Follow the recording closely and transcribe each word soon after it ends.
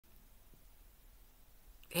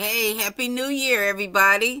Hey, Happy New Year,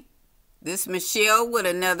 everybody. This is Michelle with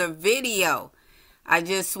another video. I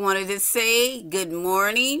just wanted to say good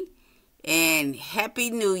morning and Happy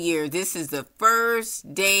New Year. This is the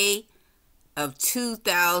first day of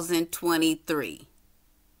 2023.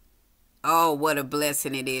 Oh, what a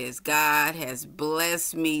blessing it is. God has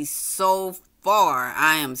blessed me so far.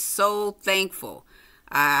 I am so thankful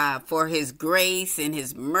for His grace and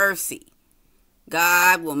His mercy.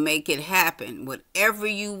 God will make it happen. Whatever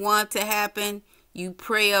you want to happen, you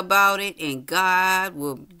pray about it and God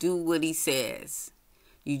will do what He says.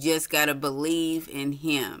 You just got to believe in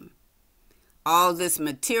Him. All this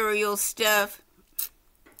material stuff,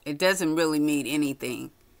 it doesn't really mean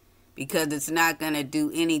anything because it's not going to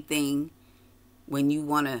do anything when you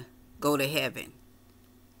want to go to heaven.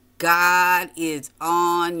 God is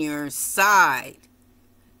on your side.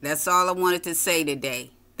 That's all I wanted to say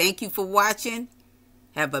today. Thank you for watching.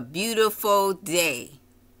 Have a beautiful day.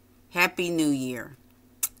 Happy New Year.